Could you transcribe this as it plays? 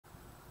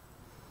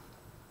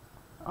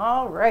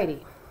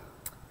Alrighty.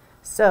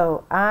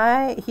 So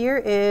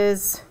here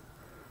is,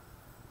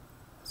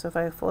 so if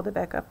I fold it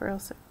back up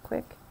real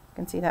quick, you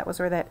can see that was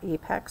where that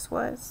apex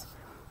was.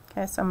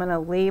 Okay, so I'm going to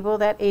label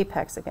that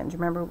apex again. Do you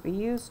remember we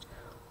used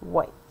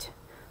white?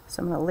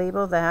 So I'm going to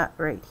label that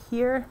right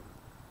here.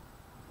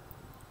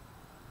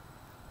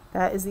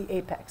 That is the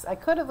apex. I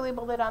could have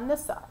labeled it on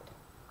this side,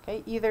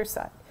 okay, either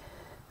side.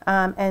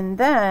 And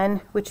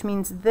then, which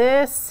means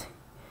this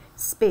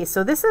space.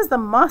 So this is the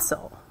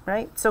muscle,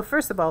 right? So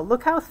first of all,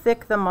 look how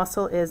thick the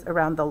muscle is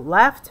around the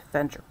left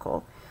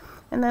ventricle.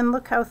 And then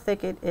look how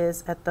thick it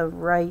is at the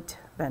right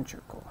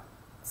ventricle.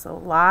 It's a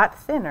lot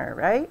thinner,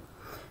 right?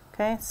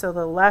 Okay, so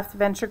the left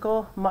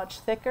ventricle much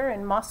thicker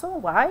in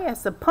muscle. Why? It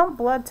has to pump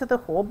blood to the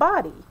whole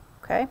body.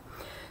 Okay,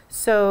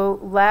 so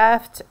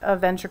left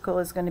ventricle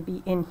is going to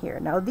be in here.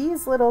 Now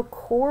these little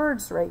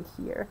cords right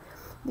here,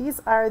 these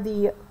are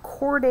the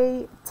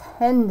chordae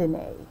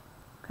tendineae.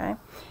 Okay,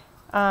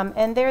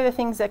 and they're the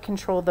things that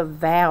control the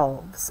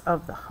valves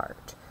of the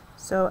heart.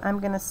 So I'm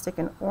going to stick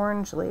an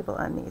orange label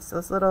on these.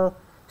 Those little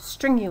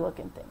stringy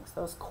looking things,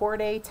 those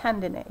chordae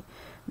tendineae.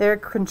 They're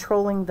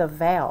controlling the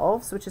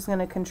valves, which is going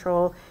to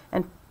control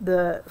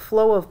the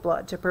flow of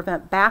blood to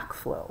prevent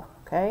backflow,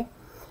 okay?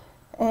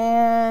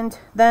 And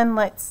then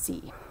let's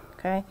see,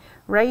 okay?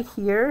 Right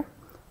here,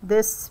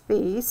 this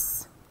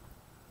space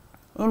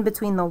in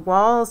between the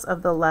walls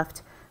of the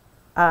left,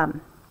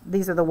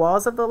 these are the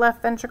walls of the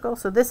left ventricle.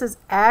 So this is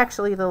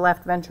actually the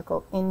left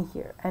ventricle in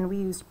here. And we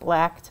used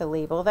black to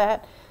label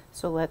that.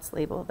 So let's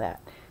label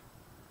that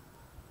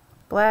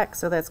black.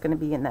 So that's going to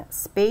be in that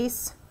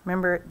space.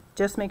 Remember,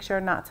 just make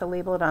sure not to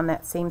label it on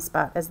that same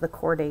spot as the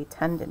chordae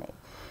tendineae.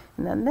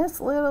 And then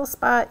this little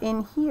spot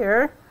in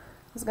here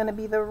is going to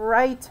be the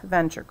right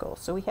ventricle.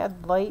 So we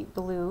had light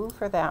blue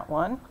for that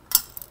one.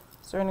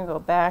 So we're going to go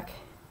back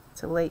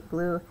to light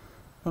blue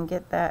and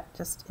get that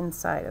just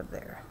inside of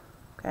there.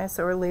 Okay,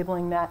 so we're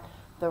labeling that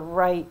the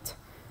right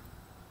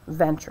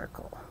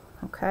ventricle.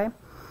 Okay.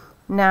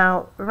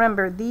 Now,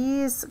 remember,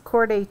 these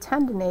chordae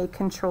tendineae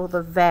control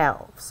the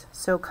valves.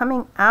 So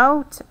coming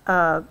out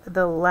of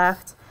the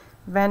left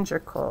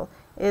ventricle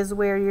is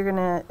where you're going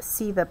to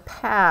see the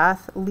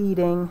path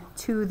leading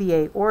to the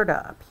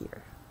aorta up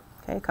here.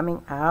 Okay,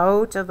 coming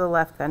out of the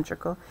left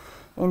ventricle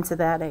into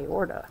that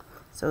aorta.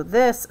 So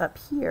this up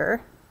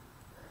here,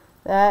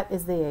 that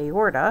is the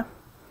aorta.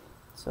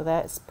 So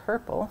that is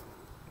purple.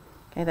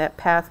 Okay, that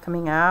path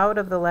coming out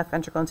of the left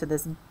ventricle into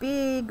this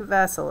big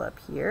vessel up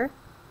here.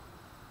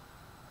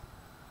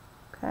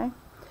 Okay.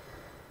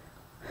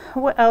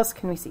 What else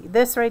can we see?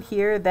 This right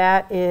here,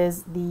 that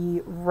is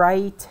the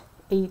right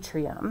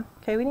atrium.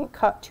 Okay, we didn't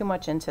cut too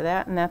much into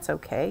that, and that's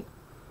okay.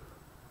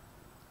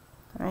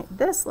 All right,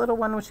 this little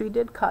one, which we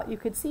did cut, you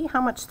could see how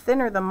much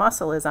thinner the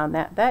muscle is on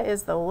that. That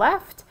is the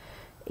left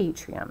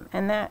atrium,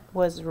 and that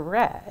was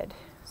red.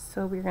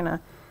 So we're going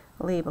to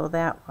label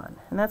that one.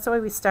 And that's why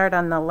we start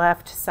on the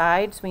left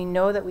side, so we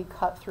know that we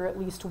cut through at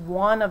least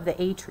one of the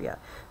atria.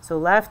 So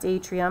left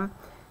atrium,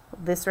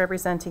 this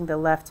representing the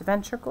left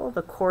ventricle,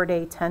 the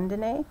chordae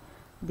tendineae,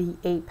 the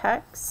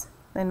apex.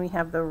 Then we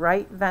have the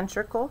right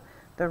ventricle,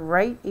 the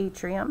right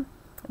atrium,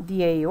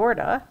 the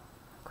aorta,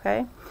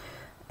 okay?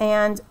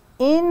 And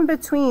in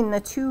between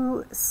the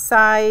two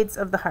sides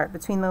of the heart,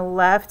 between the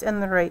left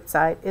and the right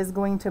side, is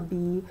going to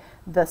be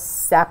the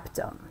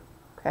septum,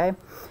 okay?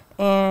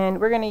 And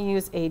we're going to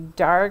use a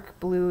dark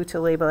blue to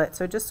label it.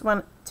 So just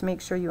want to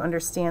make sure you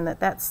understand that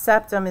that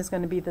septum is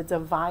going to be the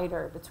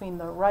divider between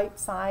the right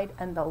side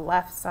and the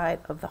left side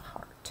of the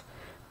heart.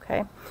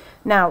 Okay.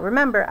 Now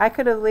remember, I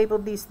could have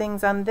labeled these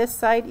things on this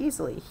side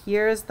easily.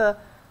 Here's the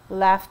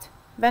left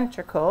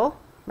ventricle,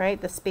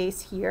 right? The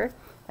space here.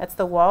 That's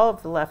the wall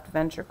of the left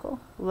ventricle.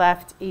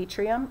 Left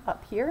atrium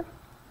up here.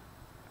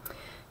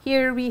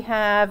 Here we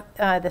have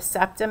the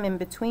septum in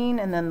between,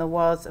 and then the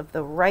walls of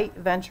the right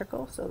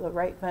ventricle. So the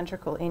right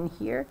ventricle in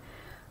here.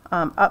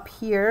 Up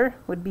here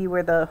would be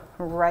where the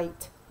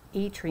right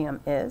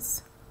atrium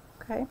is.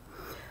 Okay,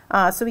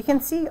 so we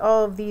can see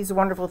all of these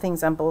wonderful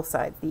things on both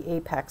sides. The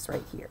apex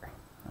right here.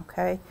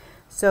 Okay,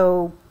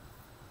 so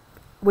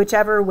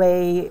whichever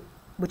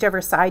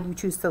side you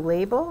choose to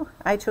label,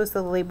 I chose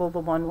to label the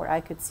one where I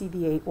could see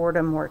the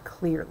aorta more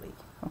clearly.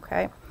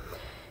 Okay,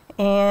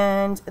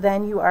 and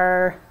then you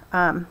are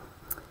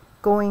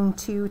going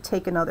to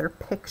take another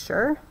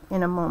picture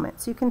in a moment.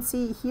 So you can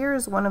see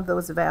here's one of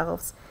those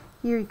valves.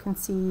 Here you can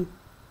see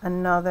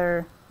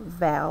another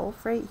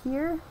valve right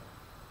here.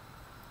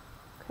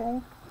 Okay.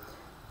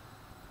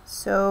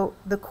 So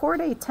the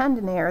chordae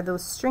tendineae are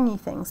those stringy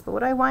things, but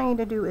what I want you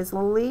to do is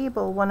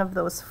label one of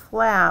those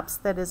flaps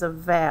that is a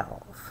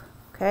valve.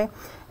 Okay.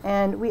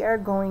 And we are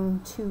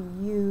going to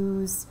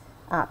use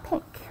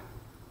pink.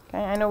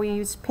 Okay. I know we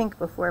used pink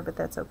before, but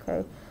that's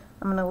okay.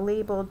 I'm going to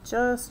label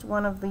just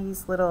one of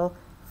these little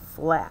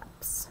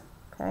flaps,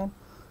 okay,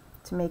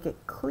 to make it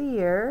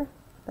clear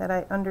that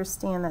I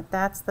understand that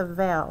that's the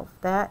valve.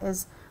 That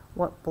is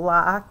what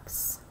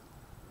blocks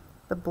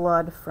the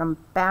blood from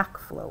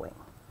backflowing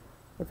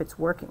if it's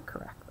working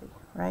correctly,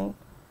 right?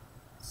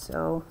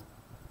 So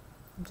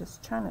I'm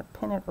just trying to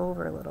pin it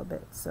over a little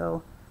bit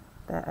so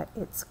that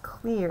it's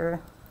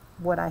clear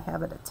what I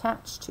have it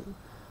attached to.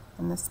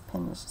 And this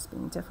pin is just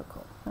being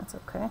difficult. That's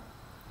okay.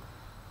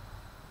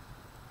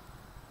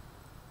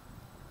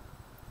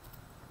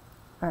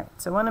 All right,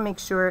 so I want to make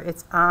sure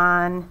it's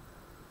on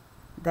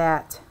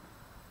that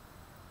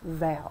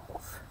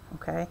valve,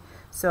 okay?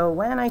 So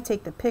when I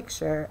take the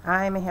picture,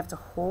 I may have to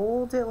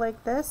hold it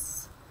like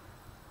this,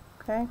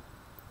 okay,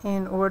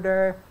 in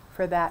order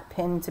for that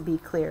pin to be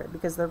clear,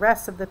 because the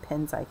rest of the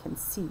pins I can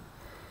see.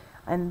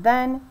 And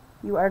then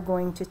you are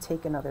going to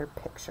take another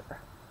picture,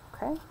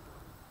 okay?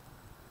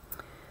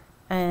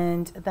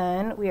 And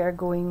then we are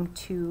going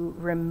to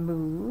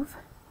remove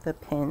the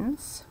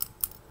pins,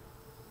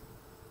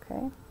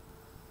 okay?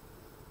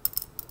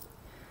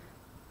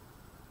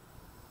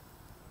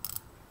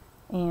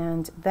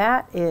 And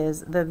that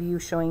is the view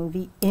showing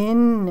the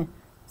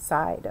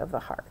inside of the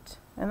heart.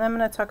 And then I'm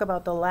going to talk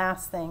about the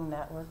last thing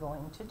that we're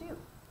going to do.